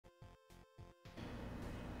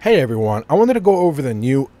Hey everyone, I wanted to go over the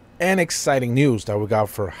new and exciting news that we got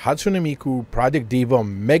for Hatsune Miku Project Diva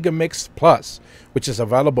Megamix Plus, which is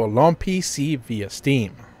available on PC via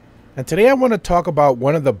Steam. And today I want to talk about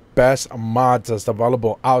one of the best mods that's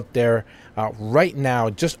available out there right now,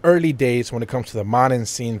 just early days when it comes to the modding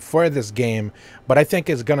scene for this game. But I think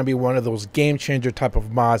it's going to be one of those game changer type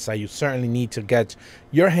of mods that you certainly need to get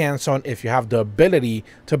your hands on if you have the ability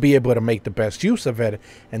to be able to make the best use of it.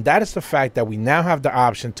 And that is the fact that we now have the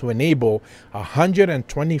option to enable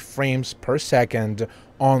 120 frames per second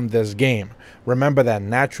on this game. Remember that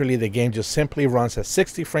naturally the game just simply runs at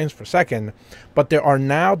 60 frames per second, but there are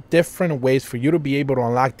now different ways for you to be able to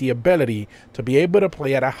unlock the ability to be able to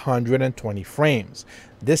play at 120 frames.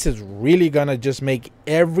 This is really gonna just make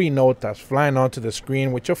every note that's flying onto the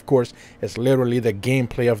screen, which of course is literally the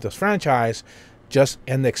gameplay of this franchise, just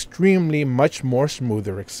an extremely much more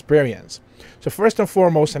smoother experience. So first and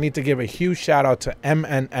foremost, I need to give a huge shout out to M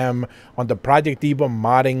on the Project Diva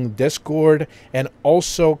modding Discord, and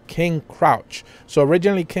also King Crouch. So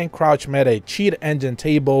originally King Crouch made a cheat engine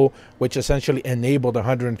table which essentially enabled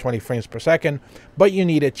 120 frames per second, but you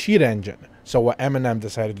need a cheat engine. So what M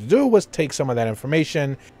decided to do was take some of that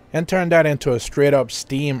information and turn that into a straight up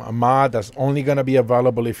Steam mod that's only going to be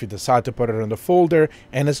available if you decide to put it in the folder,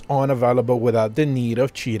 and it's unavailable without the need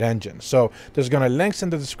of cheat engine. So there's going to links in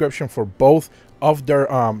the description for both of their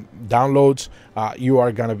downloads. You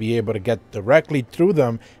are going to be able to get directly through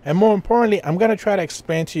them, and more importantly, I'm going to try to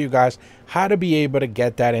explain to you guys how to be able to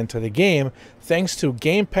get that into the game thanks to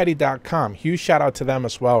GamePetty.com. Huge shout out to them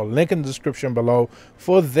as well. Link in the description below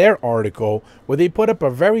for their article where they put up a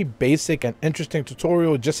very basic and interesting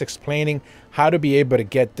tutorial just explaining how to be able to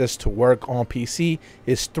get this to work on PC.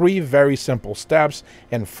 It's 3 very simple steps,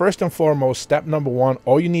 and first and foremost, step number 1,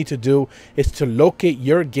 all you need to do is to locate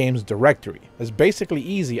your game's directory. It's basically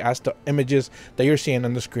easy, as the images that you're seeing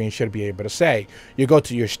on the screen should be able to say. You go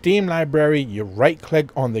to your Steam library, you right click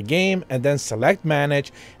on the game, and then select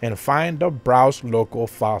manage and find the browse local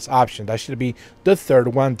files option. That should be the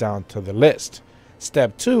 3rd one down to the list.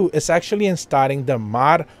 Step 2 is actually installing the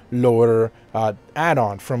mod loader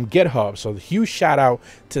add-on from GitHub. So huge shout out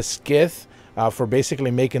to Skith for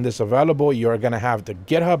basically making this available. You're going to have the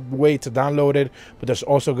GitHub way to download it, but there's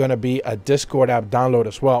also going to be a Discord app download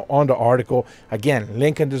as well on the article. Again,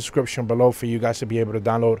 link in the description below for you guys to be able to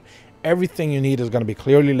download. Everything you need is going to be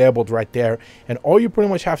clearly labeled right there, and all you pretty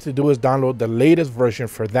much have to do is download the latest version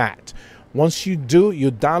for that. Once you do,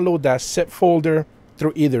 you download that zip folder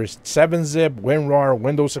through either 7-zip, WinRAR,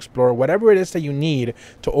 Windows Explorer, whatever it is that you need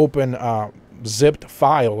to open zipped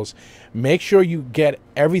files. Make sure you get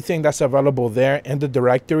everything that's available there in the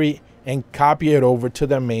directory and copy it over to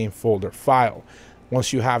the main folder file.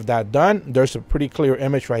 Once you have that done, there's a pretty clear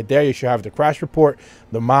image right there. You should have the crash report,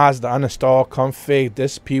 the mods, the uninstall, config,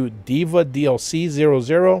 dispute, Diva DLC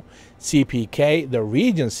 00, CPK, the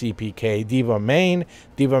region CPK, Diva main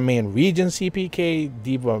region CPK,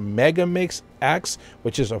 Diva Megamix X,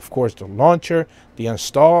 which is of course the launcher, the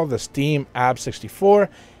install, the Steam app 64,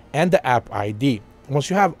 and the app ID. Once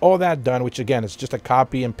you have all that done, which again is just a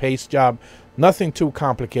copy and paste job, nothing too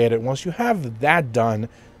complicated. Once you have that done,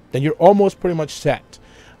 then you're almost pretty much set.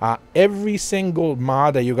 Every single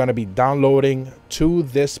mod that you're going to be downloading to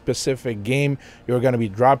this specific game, you're going to be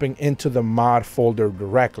dropping into the mod folder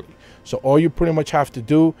directly. So all you pretty much have to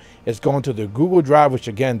do is go into the Google Drive, which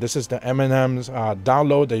again, this is the M&M's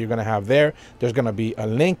download that you're going to have there. There's going to be a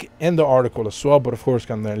link in the article as well, but of course,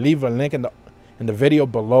 I'm going to leave a link in the video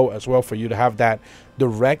below as well for you to have that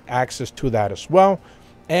direct access to that as well.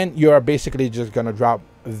 And you are basically just going to drop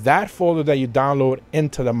that folder that you download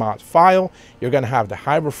into the mod file. You're going to have the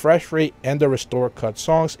high refresh rate and the restore cut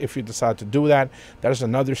songs if you decide to do that. That is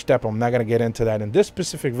another step. I'm not going to get into that in this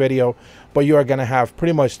specific video, but you are going to have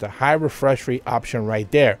pretty much the high refresh rate option right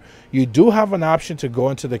there. You do have an option to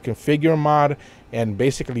go into the configure mod and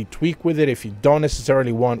basically tweak with it if you don't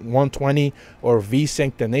necessarily want 120 or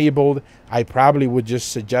VSync enabled. I probably would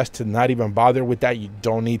just suggest to not even bother with that. You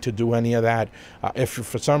don't need to do any of that. If you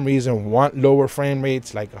for some reason want lower frame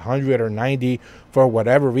rates like 100 or 90 for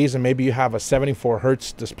whatever reason, maybe you have a 74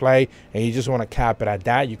 hertz display and you just want to cap it at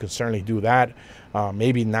that, you can certainly do that.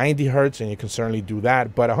 Maybe 90 hertz and you can certainly do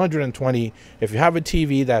that, but 120, if you have a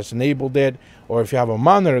TV that's enabled it, or if you have a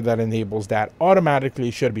monitor that enables that, automatically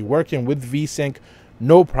should be working with VSync,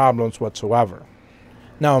 no problems whatsoever.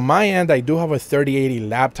 Now on my end, I do have a 3080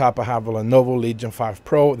 laptop. I have a Lenovo Legion 5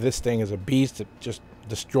 Pro. This thing is a beast. It just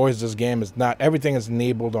destroys this game. It's not, everything is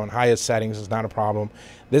enabled on highest settings. It's not a problem.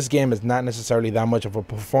 This game is not necessarily that much of a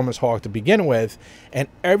performance hog to begin with, and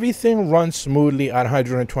everything runs smoothly at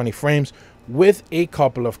 120 frames with a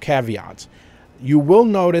couple of caveats. you will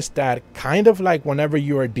notice that kind of like whenever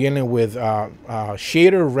you are dealing with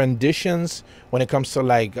shader renditions, when it comes to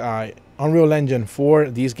like Unreal Engine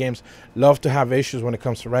 4, these games love to have issues when it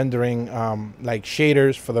comes to rendering like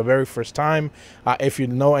shaders for the very first time. If you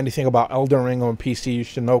know anything about Elden Ring on PC, you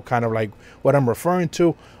should know kind of like what I'm referring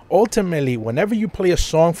to. Ultimately, whenever you play a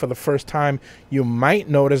song for the first time, you might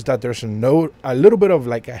notice that there's a little bit of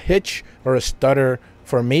like a hitch or a stutter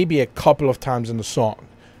for maybe a couple of times in the song.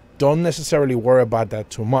 Don't necessarily worry about that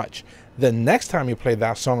too much. The next time you play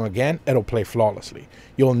that song again, it'll play flawlessly.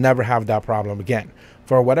 You'll never have that problem again.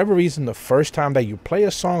 For whatever reason, the first time that you play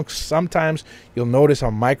a song, sometimes you'll notice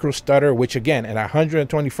a micro stutter, which again, at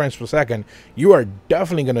 120 frames per second, you are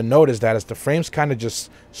definitely going to notice that as the frames kind of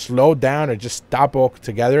just slow down or just stop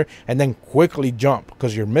altogether and then quickly jump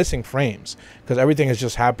because you're missing frames because everything is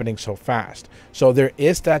just happening so fast. So there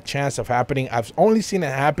is that chance of happening. I've only seen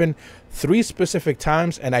it happen 3 specific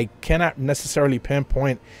times, and I cannot necessarily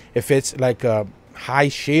pinpoint if it's like a high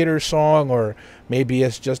shader song or maybe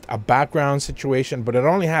it's just a background situation, but it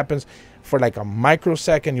only happens for like a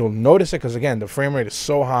microsecond. You'll notice it because again, the frame rate is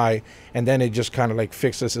so high, and then it just kind of like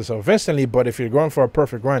fixes itself instantly. But if you're going for a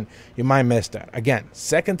perfect run, you might miss that. Again,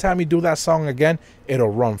 second time you do that song again, it'll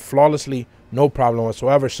run flawlessly, no problem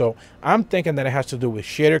whatsoever. So I'm thinking that it has to do with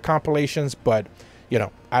shader compilations, but you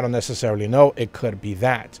know, I don't necessarily know. It could be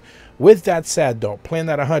that. With that said though, playing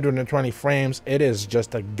at 120 frames, it is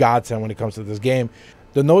just a godsend when it comes to this game.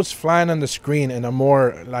 The notes flying on the screen in a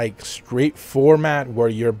more like straight format where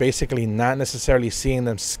you're basically not necessarily seeing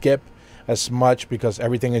them skip as much because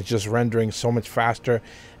everything is just rendering so much faster.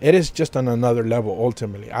 It is just on another level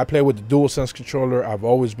ultimately. I play with the DualSense controller. I've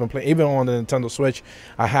always been playing, even on the Nintendo Switch,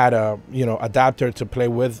 I had a adapter to play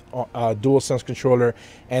with a DualSense controller,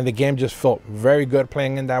 and the game just felt very good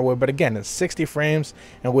playing in that way. But again, it's 60 frames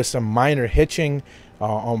and with some minor hitching.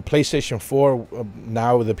 On PlayStation 4,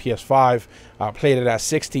 now with the PS5, played it at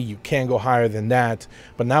 60. You can't go higher than that.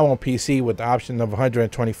 But now on PC with the option of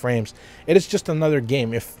 120 frames, it is just another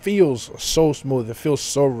game. It feels so smooth. It feels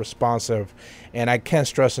so responsive. And I can't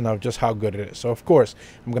stress enough just how good it is. So, of course,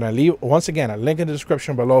 I'm going to leave, once again, a link in the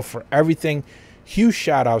description below for everything. Huge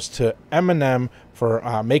shout outs to Eminem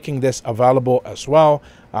for making this available as well.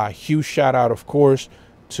 Huge shout out, of course,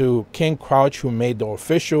 to King Crouch, who made the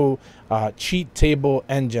official cheat table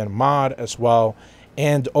engine mod as well,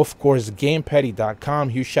 and of course GamePetty.com.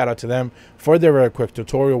 Huge shout out to them for their very quick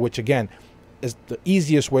tutorial, which again is the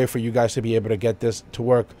easiest way for you guys to be able to get this to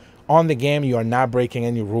work on the game. You are not breaking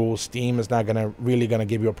any rules. Steam is not really gonna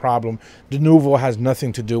give you a problem. Denuvo has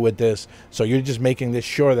nothing to do with this, so you're just making this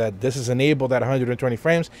sure that this is enabled at 120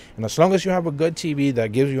 frames, and as long as you have a good TV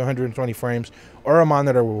that gives you 120 frames or a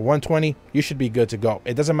monitor with 120, you should be good to go.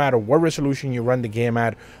 It doesn't matter what resolution you run the game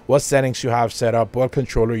at, what settings you have set up, what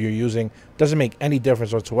controller you're using, doesn't make any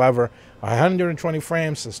difference whatsoever. 120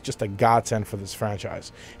 frames is just a godsend for this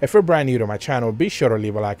franchise. If you're brand new to my channel, be sure to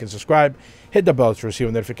leave a like and subscribe, hit the bell to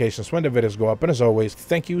receive notifications when the videos go up, and as always,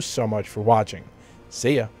 thank you so much for watching.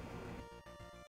 See ya.